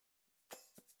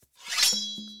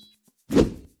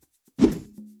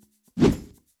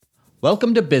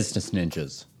Welcome to Business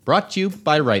Ninjas, brought to you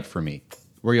by WriteForMe,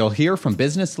 where you'll hear from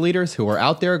business leaders who are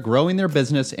out there growing their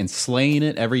business and slaying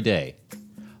it every day.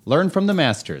 Learn from the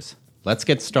masters. Let's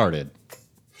get started.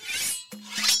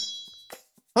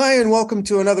 Hi, and welcome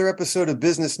to another episode of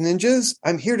Business Ninjas.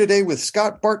 I'm here today with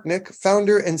Scott Bartnick,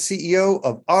 founder and CEO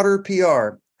of Otter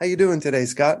PR. How you doing today,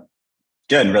 Scott?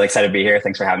 Good. Really excited to be here.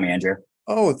 Thanks for having me, Andrew.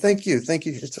 Oh, thank you. Thank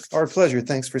you. It's our pleasure.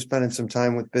 Thanks for spending some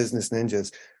time with Business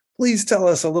Ninjas. Please tell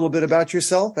us a little bit about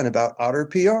yourself and about Otter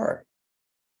PR.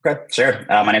 Okay, sure.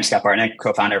 My name is Scott Bartnick,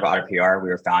 co-founder of Otter PR. We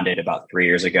were founded about 3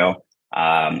 years ago.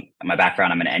 My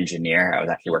background, I'm an engineer. I was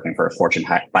actually working for a Fortune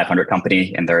 500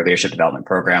 company in their leadership development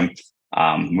program.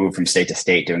 Moved from state to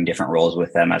state, doing different roles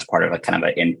with them as part of a kind of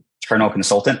an internal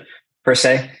consultant per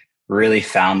se. Really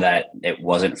found that it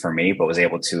wasn't for me, but was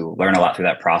able to learn a lot through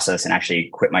that process and actually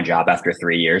quit my job after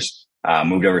 3 years.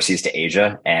 Moved overseas to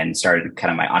Asia and started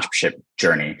kind of my entrepreneurship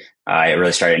journey. I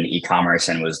really started in e-commerce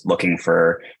and was looking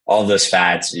for all of those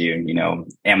fads, you know,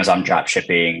 Amazon drop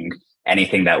shipping,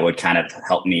 anything that would kind of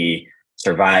help me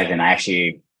survive. And I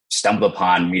actually stumbled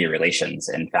upon media relations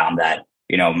and found that,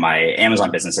 you know, my Amazon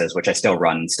businesses, which I still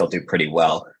run, still do pretty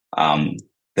well.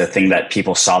 The thing that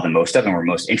people saw the most of and were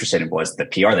most interested in was the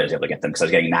PR that I was able to get them, because I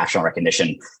was getting national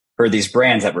recognition for these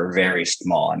brands that were very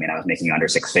small. I mean, I was making under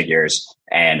six figures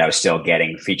and I was still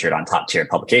getting featured on top tier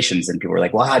publications. And people were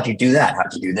like, well, how'd you do that?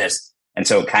 How'd you do this? And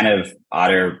so kind of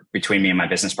Otter, between me and my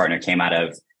business partner, came out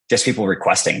of just people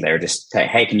requesting. They're just,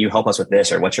 hey, can you help us with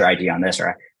this? Or what's your idea on this?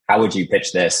 Or how would you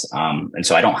pitch this? And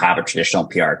so I don't have a traditional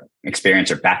PR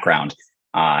experience or background.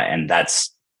 And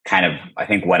that's kind of, I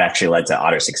think, what actually led to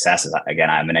Otter's success is, again,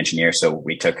 I'm an engineer. So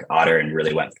we took Otter and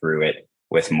really went through it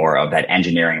with more of that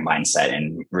engineering mindset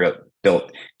and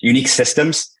built unique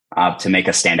systems to make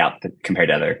us stand out compared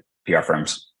to other PR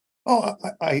firms. Oh,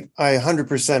 I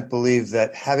 100% believe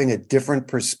that having a different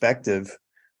perspective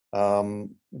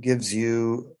gives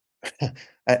you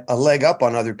a leg up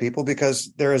on other people,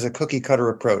 because there is a cookie cutter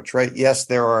approach, right? Yes,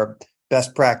 there are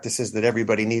best practices that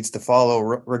everybody needs to follow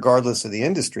regardless of the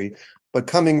industry, but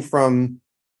coming from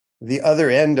the other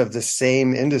end of the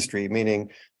same industry, meaning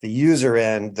the user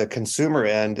end, the consumer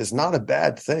end, is not a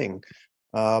bad thing.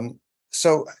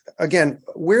 So again,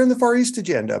 where in the Far East did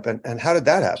you end up, and how did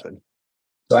that happen?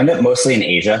 So I ended up mostly in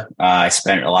Asia. I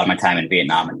spent a lot of my time in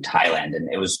Vietnam and Thailand,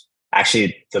 and it was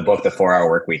actually the book, The 4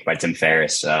 Hour Workweek by Tim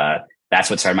Ferriss. That's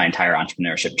what started my entire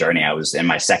entrepreneurship journey. I was in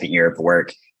my second year of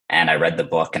work and I read the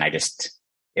book, and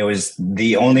it was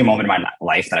the only moment in my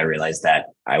life that I realized that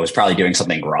I was probably doing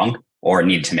something wrong or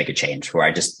needed to make a change, where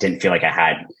I just didn't feel like I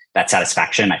had that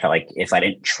satisfaction. I felt like if I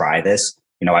didn't try this,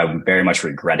 you know, I would very much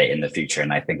regret it in the future.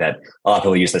 And I think that a lot of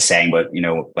people use the saying, but, you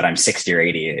know, but I'm 60 or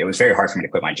 80, it was very hard for me to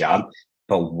quit my job.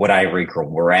 But would I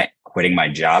regret quitting my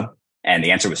job? And the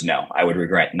answer was no. I would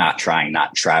regret not trying,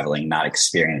 not traveling, not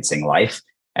experiencing life.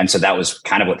 And so that was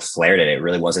kind of what flared it. It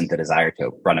really wasn't the desire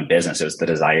to run a business. It was the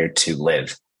desire to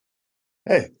live.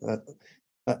 Hey,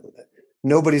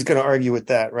 nobody's going to argue with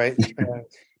that, right?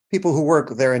 People who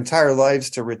work their entire lives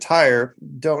to retire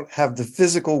don't have the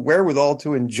physical wherewithal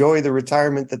to enjoy the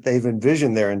retirement that they've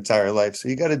envisioned their entire life. So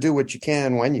you got to do what you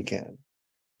can when you can.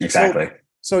 Exactly.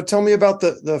 So tell me about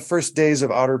the first days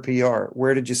of Otter PR.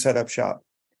 Where did you set up shop?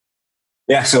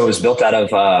 Yeah, so it was built out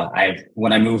of,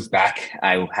 when I moved back,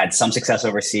 I had some success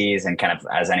overseas, and kind of,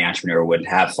 as any entrepreneur would,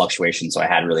 have fluctuations. So I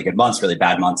had really good months, really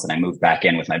bad months. And I moved back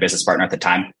in with my business partner at the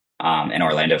time in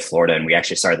Orlando, Florida. And we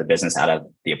actually started the business out of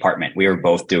the apartment. We were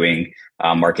both doing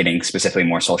marketing, specifically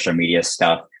more social media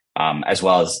stuff, as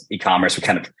well as e-commerce. We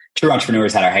kind of, true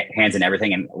entrepreneurs, had our hands in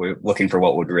everything, and we were looking for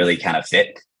what would really kind of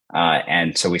fit.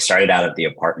 And so we started out of the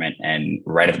apartment, and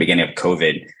right at the beginning of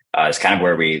COVID, is kind of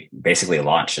where we basically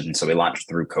launched. And so we launched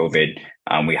through COVID.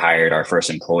 We hired our first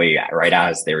employee right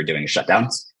as they were doing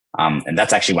shutdowns. And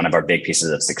that's actually one of our big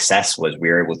pieces of success, was we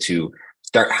were able to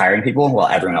start hiring people while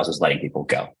everyone else was letting people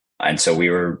go. And so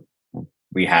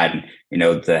we had, you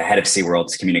know, the head of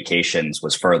SeaWorld's communications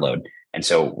was furloughed. And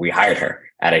so we hired her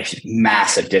at a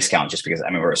massive discount, just because, I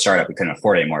mean, we're a startup, we couldn't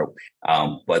afford it anymore.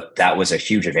 But that was a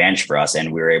huge advantage for us.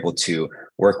 And we were able to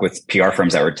work with PR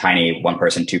firms that were tiny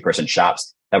 1-person, 2-person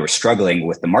shops that were struggling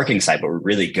with the marketing side, but were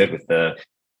really good with the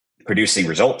producing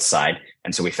results side.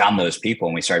 And so we found those people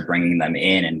and we started bringing them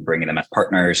in and bringing them as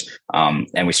partners.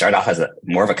 And we started off as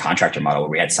more of a contractor model,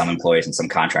 where we had some employees and some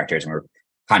contractors, and we were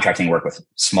contracting work with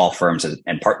small firms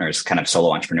and partners, kind of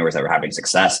solo entrepreneurs that were having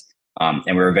success. And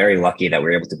we were very lucky that we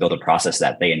were able to build a process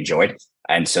that they enjoyed.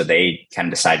 And so they kind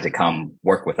of decided to come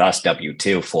work with us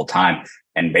W-2 full time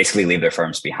and basically leave their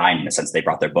firms behind, in the sense they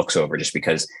brought their books over, just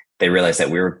because they realized that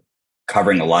we were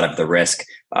covering a lot of the risk.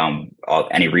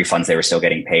 Any refunds they were still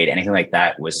getting paid, anything like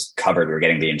that was covered. We were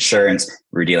getting the insurance.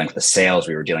 We were dealing with the sales.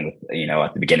 We were dealing with,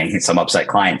 at the beginning, some upset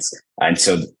clients. And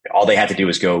so all they had to do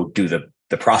was go do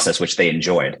the process, which they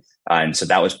enjoyed. And so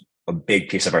that was a big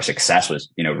piece of our success was,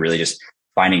 really just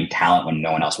finding talent when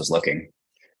no one else was looking.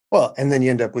 Well, and then you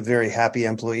end up with very happy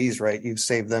employees, right? You've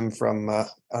saved them from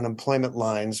unemployment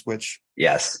lines, which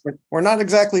yes, were not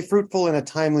exactly fruitful in a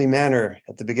timely manner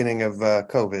at the beginning of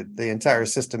COVID. The entire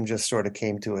system just sort of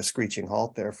came to a screeching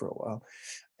halt there for a while.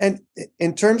 And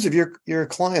in terms of your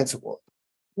clients,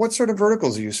 what sort of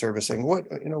verticals are you servicing?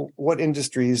 What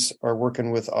industries are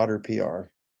working with Otter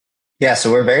PR? Yeah, so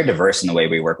we're very diverse in the way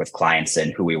we work with clients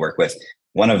and who we work with.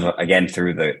 Again,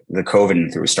 through the COVID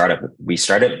and through startup, we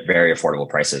started at very affordable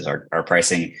prices. Our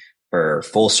pricing for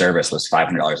full service was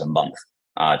 $500 a month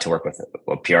to work with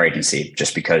a PR agency,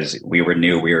 just because we were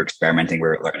new, we were experimenting, we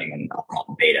were learning in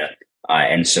beta.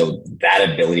 And so that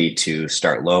ability to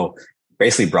start low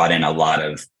basically brought in a lot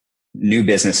of new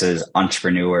businesses,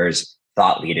 entrepreneurs,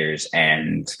 thought leaders,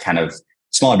 and kind of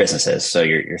smaller businesses. So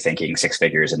you're thinking six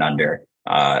figures and under.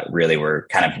 Really, we're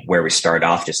kind of where we started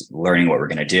off, just learning what we're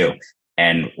going to do.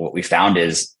 And what we found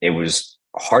is it was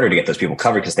harder to get those people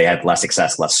covered because they had less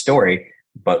success, less story,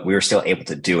 but we were still able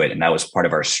to do it. And that was part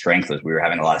of our strength, was we were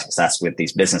having a lot of success with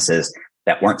these businesses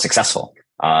that weren't successful.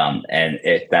 And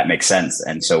if that makes sense.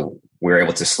 And so we were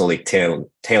able to slowly tailor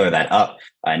that up.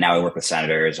 Now we work with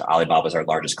senators. Alibaba is our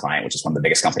largest client, which is one of the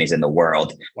biggest companies in the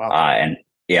world. Wow.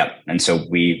 And so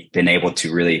we've been able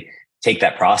to really take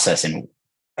that process. And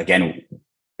again,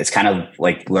 it's kind of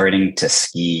like learning to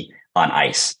ski on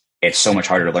ice. It's so much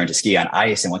harder to learn to ski on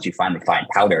ice. And once you finally find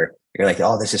powder, you're like,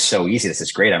 oh, this is so easy. This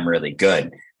is great. I'm really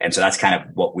good. And so that's kind of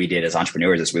what we did as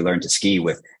entrepreneurs, is we learned to ski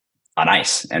on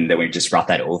ice. And then we just brought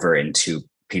that over into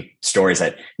stories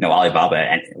that, Alibaba,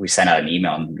 and we sent out an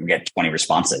email and we get 20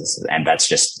 responses. And that's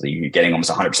just, you're getting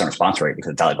almost 100% response rate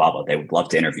because it's Alibaba. They would love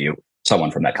to interview someone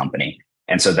from that company.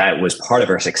 And so that was part of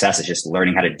our success, is just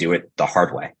learning how to do it the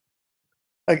hard way.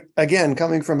 Again,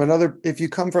 if you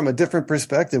come from a different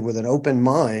perspective with an open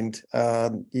mind,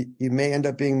 you may end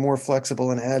up being more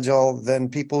flexible and agile than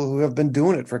people who have been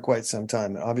doing it for quite some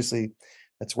time. Obviously,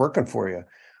 that's working for you.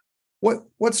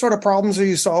 What sort of problems are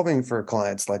you solving for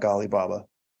clients like Alibaba?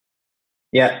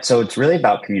 Yeah, so it's really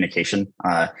about communication.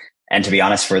 And to be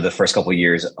honest, for the first couple of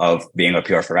years of being a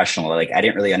PR professional, I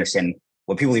didn't really understand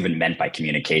what people even meant by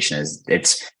communication.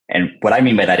 And what I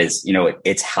mean by that is,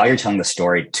 it's how you're telling the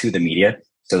story to the media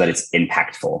so that it's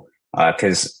impactful.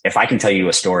 Because if I can tell you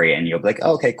a story and you'll be like,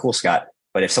 oh, okay, cool, Scott.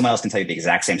 But if someone else can tell you the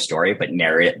exact same story, but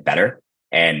narrate it better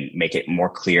and make it more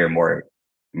clear, more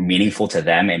meaningful to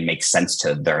them, and make sense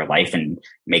to their life and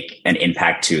make an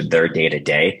impact to their day to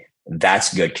day,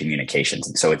 that's good communications.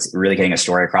 And so it's really getting a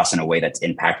story across in a way that's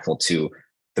impactful to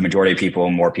the majority of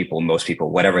people, more people, most people,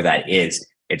 whatever that is.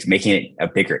 It's making it a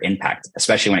bigger impact,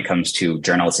 especially when it comes to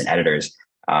journalists and editors.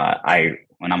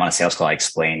 When I'm on a sales call, I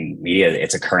explain media,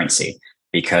 it's a currency,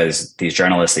 because these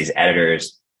journalists, these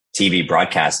editors, TV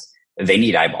broadcast, they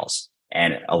need eyeballs.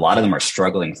 And a lot of them are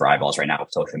struggling for eyeballs right now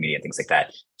with social media, things like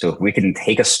that. So if we can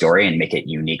take a story and make it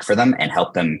unique for them and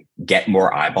help them get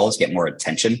more eyeballs, get more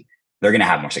attention, they're going to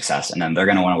have more success. And then they're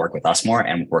going to want to work with us more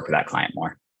and work with that client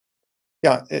more.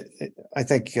 Yeah, I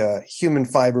think human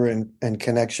fiber and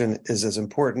connection is as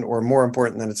important or more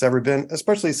important than it's ever been,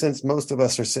 especially since most of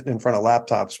us are sitting in front of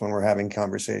laptops when we're having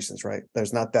conversations, right?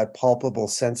 There's not that palpable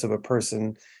sense of a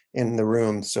person in the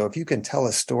room. So if you can tell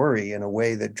a story in a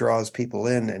way that draws people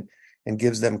in and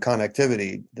gives them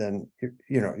connectivity, then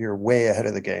you're way ahead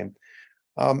of the game.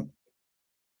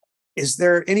 Is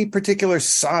there any particular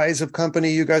size of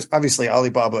company you guys? Obviously,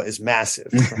 Alibaba is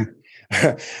massive.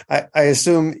 I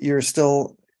assume you're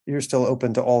still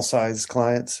open to all size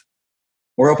clients.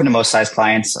 We're open to most size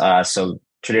clients. So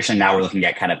traditionally now we're looking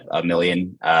at kind of $1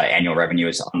 million annual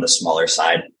revenues on the smaller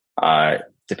side.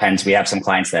 Depends. We have some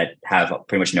clients that have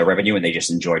pretty much no revenue and they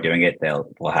just enjoy doing it.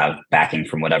 We'll have backing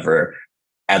from whatever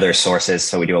other sources.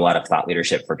 So we do a lot of thought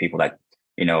leadership for people that,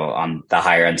 on the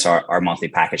higher end. So our monthly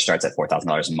package starts at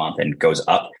 $4,000 a month and goes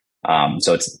up.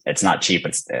 So it's not cheap.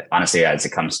 It's honestly, as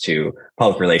it comes to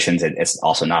public relations, it's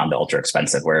also not on the ultra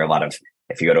expensive, where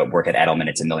if you go to work at Edelman,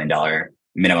 it's $1 million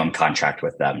minimum contract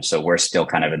with them. So we're still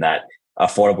kind of in that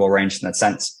affordable range in that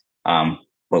sense.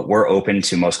 But we're open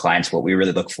to most clients. What we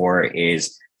really look for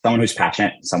is someone who's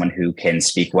passionate, someone who can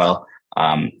speak well,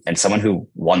 and someone who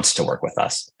wants to work with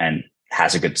us and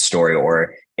has a good story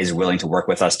or is willing to work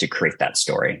with us to create that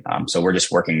story. So we're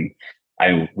just working.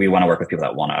 We want to work with people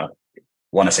that want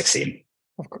to succeed.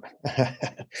 Of course.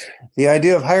 The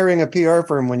idea of hiring a PR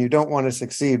firm when you don't want to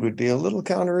succeed would be a little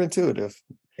counterintuitive.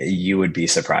 You would be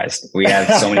surprised. We have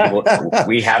so many people.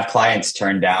 We have clients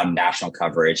turn down national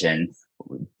coverage and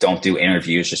don't do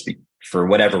interviews for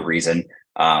whatever reason.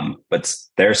 But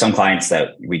there are some clients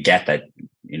that we get that,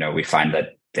 we find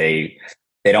that they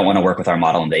don't want to work with our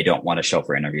model and they don't want to show up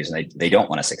for interviews and they don't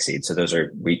want to succeed. So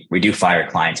we do fire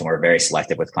clients and we're very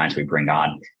selective with clients we bring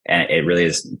on. And it really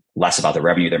is less about the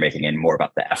revenue they're making and more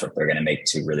about the effort they're going to make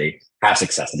to really have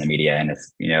success in the media. And if,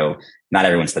 not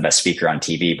everyone's the best speaker on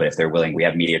TV, but if they're willing, we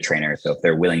have media trainers. So if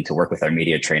they're willing to work with our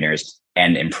media trainers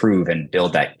and improve and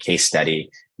build that case study,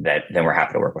 then we're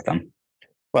happy to work with them.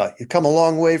 Well, you've come a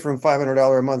long way from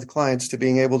 $500 a month clients to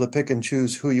being able to pick and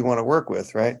choose who you want to work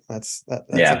with, right? That's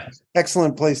an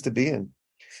excellent place to be in.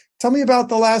 Tell me about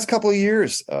the last couple of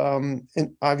years. And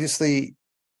obviously,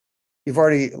 you've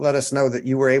already let us know that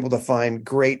you were able to find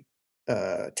great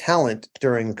talent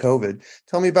during COVID.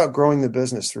 Tell me about growing the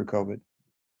business through COVID.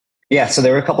 Yeah, so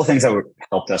there were a couple of things that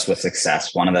helped us with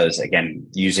success. One of those, again,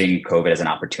 using COVID as an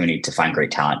opportunity to find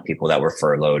great talent, people that were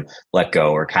furloughed, let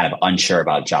go, or kind of unsure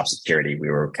about job security. We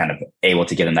were kind of able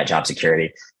to give them that job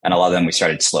security. And a lot of them, we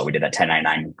started slow. We did that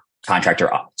 1099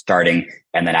 contractor starting.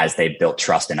 And then as they built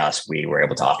trust in us, we were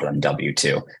able to offer them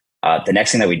W-2. The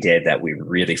next thing that we did that we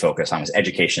really focused on was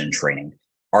education and training.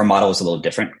 Our model was a little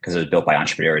different because it was built by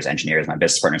entrepreneurs, engineers. My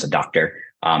business partner is a doctor.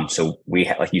 So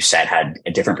we, like you said, had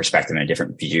a different perspective and a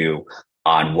different view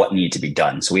on what needed to be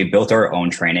done. So we built our own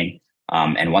training.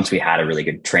 And once we had a really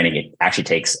good training, it actually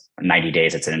takes 90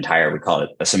 days. It's we call it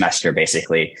a semester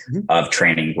basically of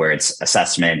training where it's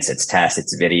assessments, it's tests,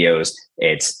 it's videos,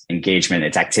 it's engagement,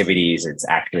 it's activities, it's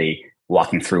actually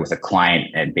walking through with a client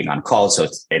and being on calls. So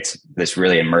it's this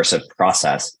really immersive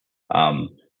process.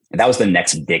 And that was the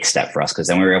next big step for us because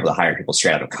then we were able to hire people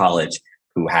straight out of college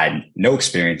who had no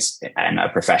experience in a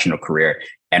professional career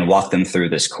and walk them through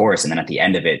this course. And then at the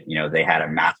end of it, they had a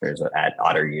master's at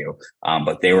Otter U,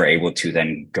 but they were able to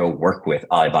then go work with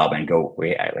Alibaba and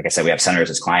like I said, we have senators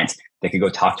as clients. They could go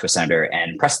talk to a senator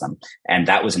and press them. And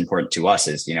that was important to us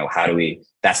is,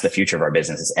 that's the future of our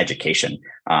business is education.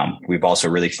 We've also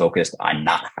really focused on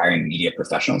not hiring media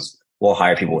professionals. We'll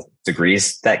hire people with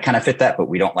degrees that kind of fit that, but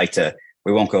we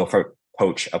won't go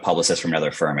poach a publicist from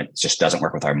another firm. It just doesn't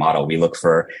work with our model. We look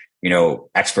for,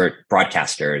 expert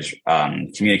broadcasters,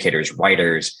 communicators,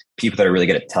 writers, people that are really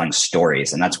good at telling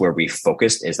stories. And that's where we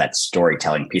focused is that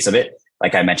storytelling piece of it.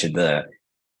 Like I mentioned,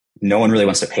 no one really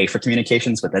wants to pay for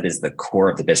communications, but that is the core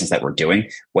of the business that we're doing.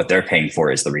 What they're paying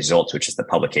for is the results, which is the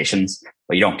publications,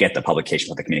 but you don't get the publication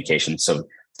with the communication. So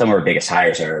some of our biggest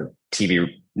hires are TV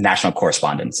national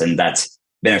correspondents. And that's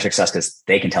been our success because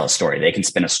they can tell a story, they can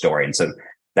spin a story. And so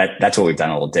that's what we've done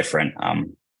a little different.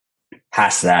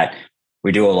 Past that,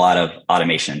 we do a lot of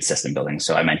automation and system building.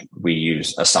 So we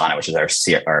use Asana, which is our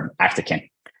ActiveCampaign.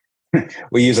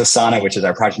 We use Asana, which is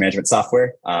our project management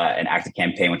software, and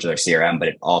ActiveCampaign, which is our CRM, but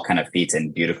it all kind of feeds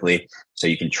in beautifully. So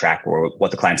you can track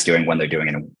what the client's doing, when they're doing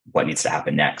it, and what needs to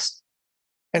happen next.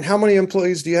 And how many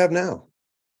employees do you have now?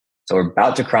 So we're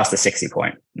about to cross the 60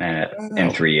 point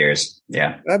in 3 years.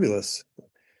 Yeah. Fabulous.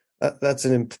 That's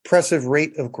an impressive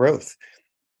rate of growth.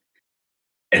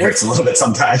 It hurts a little bit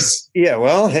sometimes. Yeah.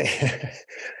 Well,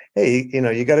 hey,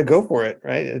 you got to go for it,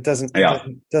 right? It doesn't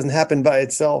happen by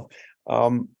itself.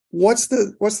 What's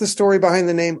the story behind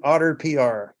the name Otter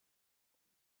PR?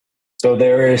 So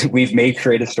we've made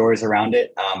creative stories around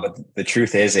it. But the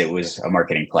truth is it was a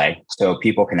marketing play. So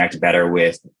people connect better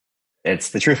with,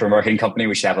 it's the truth for a marketing company.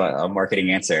 We should have a marketing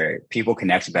answer. People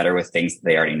connect better with things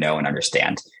they already know and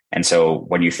understand. And so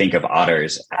when you think of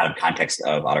otters out of context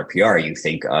of Otter PR, you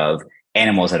think of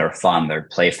animals that are fun, they're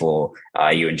playful.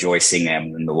 You enjoy seeing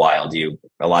them in the wild.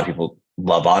 A lot of people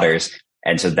love otters.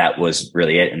 And so that was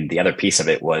really it. And the other piece of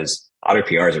it was Otter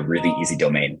PR is a really easy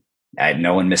domain.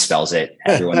 No one misspells it.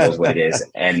 Everyone knows what it is.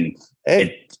 And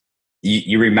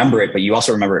you remember it, but you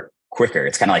also remember it quicker.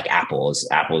 It's kind of like Apple's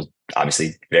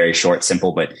obviously very short,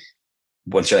 simple, but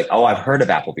once you're like, oh, I've heard of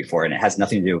Apple before, and it has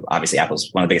nothing to do, obviously Apple's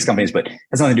one of the biggest companies, but it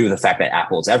has nothing to do with the fact that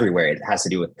Apple's everywhere. It has to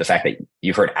do with the fact that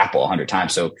you've heard Apple 100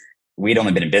 times. So we'd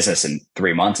only been in business in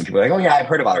 3 months and people are like, oh yeah, I've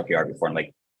heard of Otter PR before. I'm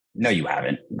like, no, you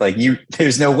haven't. Like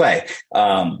there's no way.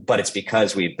 But it's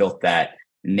because we built that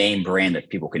name brand that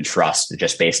people can trust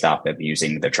just based off of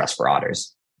using their trust for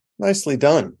otters. Nicely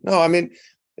done. No, I mean,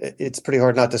 it's pretty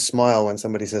hard not to smile when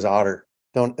somebody says otter.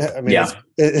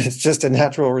 It's just a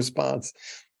natural response.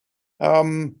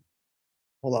 Hold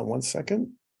on one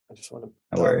second. I just want to.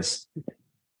 No worries.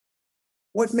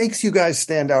 What makes you guys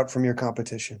stand out from your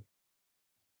competition?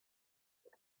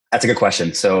 That's a good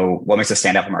question. So what makes us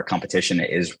stand out from our competition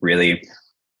is really,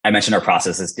 I mentioned our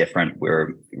process is different.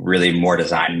 We're really more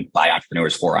designed by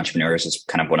entrepreneurs for entrepreneurs is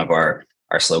kind of one of our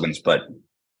slogans, but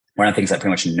one of the things that pretty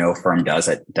much no firm does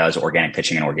that does organic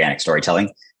pitching and organic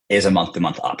storytelling is a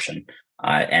month-to-month option.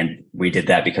 And we did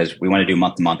that because we want to do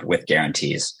month-to-month with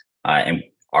guarantees. And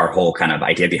our whole kind of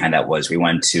idea behind that was we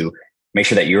wanted to make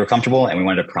sure that you were comfortable and we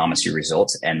wanted to promise you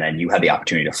results. And then you had the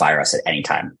opportunity to fire us at any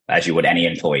time, as you would any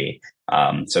employee.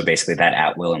 So basically that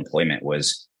at-will employment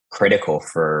was critical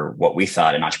for what we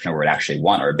thought an entrepreneur would actually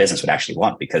want, or a business would actually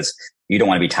want, because you don't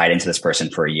want to be tied into this person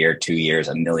for a year, 2 years,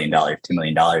 $1 million, $2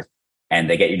 million, and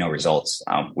they get you no results.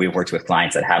 We've worked with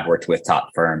clients that have worked with top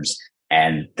firms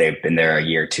and they've been there a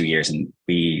year, 2 years, and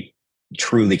we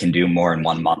truly can do more in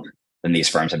 1 month than these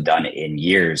firms have done in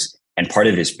years. And part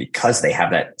of it is because they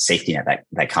have that safety net,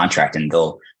 that contract, and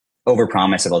they'll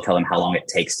overpromise, and they'll tell them how long it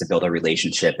takes to build a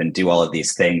relationship and do all of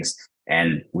these things.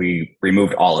 And we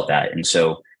removed all of that. And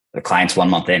so the clients 1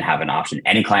 month in have an option.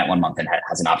 Any client 1 month in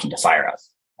has an option to fire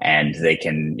us. And they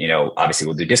can, obviously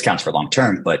we'll do discounts for long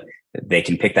term, but they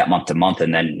can pick that month to month.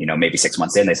 And then, maybe 6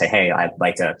 months in, they say, hey, I'd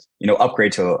like to,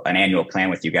 upgrade to an annual plan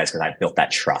with you guys because I've built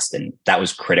that trust. And that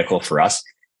was critical for us.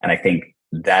 And I think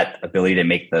that ability to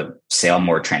make the sale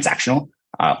more transactional,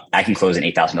 I can close an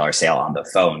 $8,000 sale on the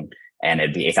phone and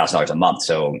it'd be $8,000 a month.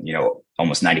 So,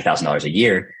 almost $90,000 a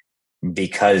year,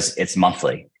 because it's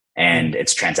monthly and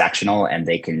it's transactional,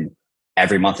 and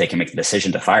every month they can make the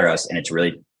decision to fire us. And it's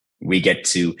really, we get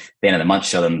to the end of the month,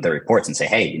 show them the reports and say,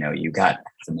 hey, you got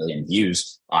 500,000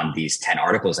 views on these 10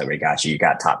 articles that we got you. You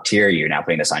got top tier. You're now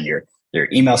putting this on your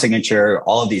email signature.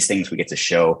 All of these things we get to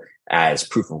show as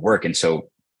proof of work. And so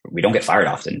we don't get fired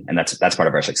often. And that's part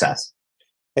of our success.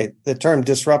 Hey, the term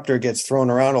disruptor gets thrown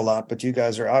around a lot, but you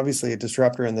guys are obviously a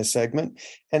disruptor in this segment.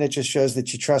 And it just shows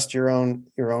that you trust your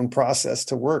own process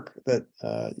to work, that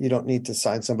you don't need to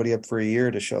sign somebody up for a year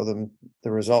to show them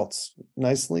the results.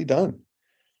 Nicely done.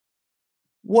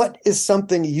 What is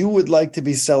something you would like to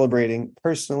be celebrating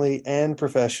personally and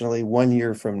professionally 1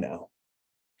 year from now?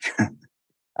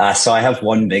 So I have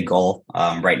one big goal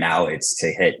right now. It's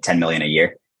to hit 10 million a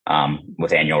year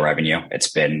with annual revenue. It's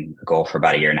been a goal for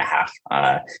about a year and a half.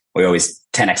 We always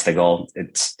 10x the goal.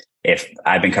 If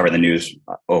I've been covering the news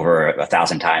over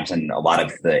 1,000 times, and a lot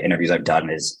of the interviews I've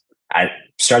done is I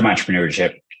started my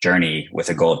entrepreneurship journey with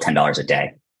a goal of $10 a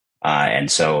day.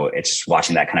 And so it's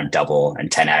watching that kind of double and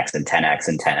 10x and 10x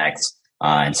and 10x.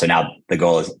 And so now the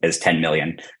goal is 10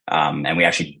 million. And we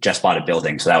actually just bought a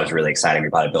building. So that was really exciting. We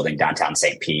bought a building downtown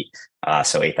St. Pete.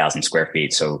 So 8,000 square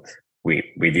feet. So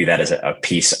we view that as a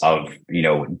piece of,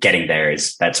 getting there,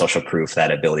 is that social proof,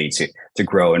 that ability to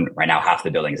grow. And right now half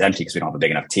the building is empty because we don't have a big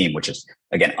enough team, which is,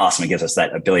 again, awesome. It gives us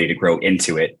that ability to grow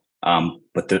into it.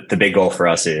 But the big goal for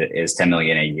us is 10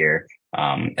 million a year,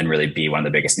 and really be one of the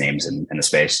biggest names in the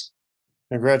space.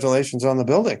 Congratulations on the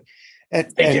building.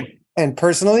 Thank you. And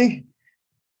personally?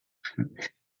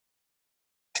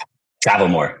 Travel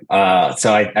more.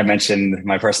 So I mentioned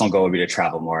my personal goal would be to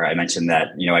travel more. I mentioned that,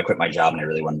 I quit my job and I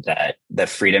really wanted that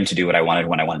freedom to do what I wanted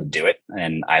when I wanted to do it.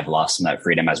 And I've lost some of that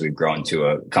freedom as we've grown to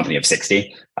a company of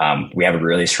 60. We have a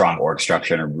really strong org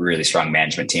structure and a really strong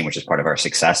management team, which is part of our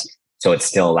success. So it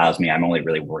still allows me, I'm only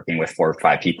really working with 4 or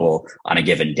 5 people on a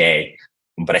given day,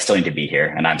 but I still need to be here.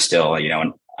 And I'm still,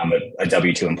 I'm a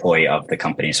W-2 employee of the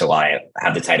company. So while I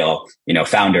have the title,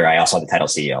 founder, I also have the title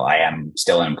CEO. I am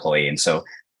still an employee. And so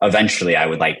eventually I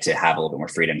would like to have a little bit more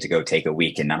freedom to go take a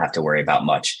week and not have to worry about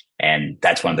much. And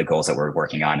that's one of the goals that we're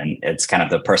working on. And it's kind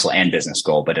of the personal and business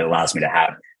goal, but it allows me to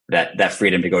have that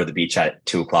freedom to go to the beach at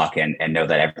 2:00 and know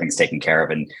that everything's taken care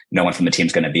of and no one from the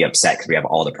team's going to be upset because we have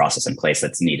all the process in place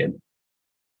that's needed.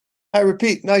 I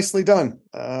repeat, nicely done.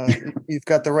 You've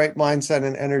got the right mindset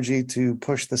and energy to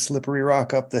push the slippery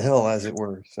rock up the hill, as it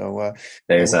were. So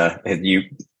there's you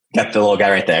got the little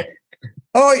guy right there.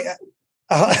 Oh yeah.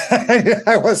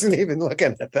 I wasn't even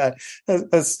looking at that.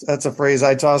 That's a phrase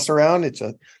I toss around.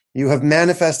 You have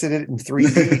manifested it in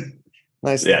 3D.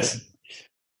 Nice. Yes.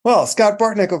 Well, Scott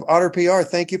Bartnick of Otter PR,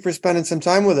 thank you for spending some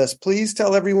time with us. Please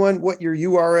tell everyone what your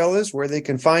URL is, where they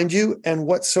can find you, and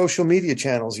what social media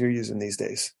channels you're using these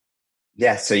days.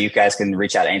 Yeah, so you guys can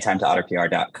reach out anytime to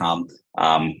otterpr.com.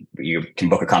 You can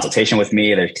book a consultation with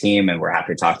me, their team, and we're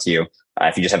happy to talk to you.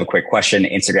 If you just have a quick question,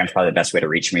 Instagram is probably the best way to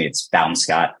reach me. It's Found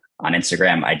Scott on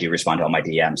Instagram. I do respond to all my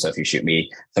DMs. So if you shoot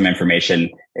me some information,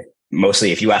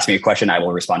 mostly if you ask me a question, I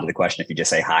will respond to the question. If you just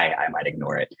say hi, I might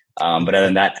ignore it. But other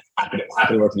than that, happy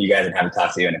to work with you guys and happy to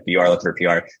talk to you. And if you are looking for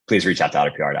PR, please reach out to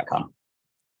otterpr.com.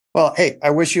 Well, hey,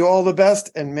 I wish you all the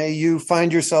best, and may you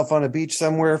find yourself on a beach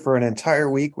somewhere for an entire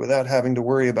week without having to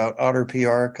worry about Otter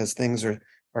PR, because things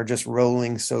are just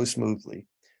rolling so smoothly.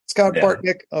 Scott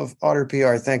Bartnick of Otter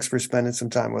PR, thanks for spending some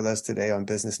time with us today on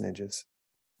Business Ninjas.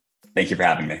 Thank you for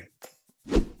having me.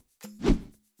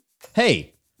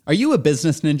 Hey, Are you a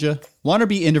business ninja? Want to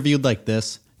be interviewed like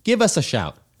this? Give us a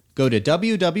shout. Go to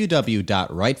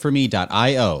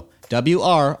www.writeforme.io,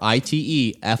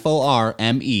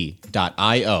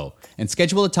 WriteForme.io, and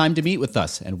schedule a time to meet with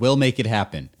us, and we'll make it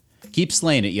happen. Keep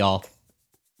slaying it, y'all.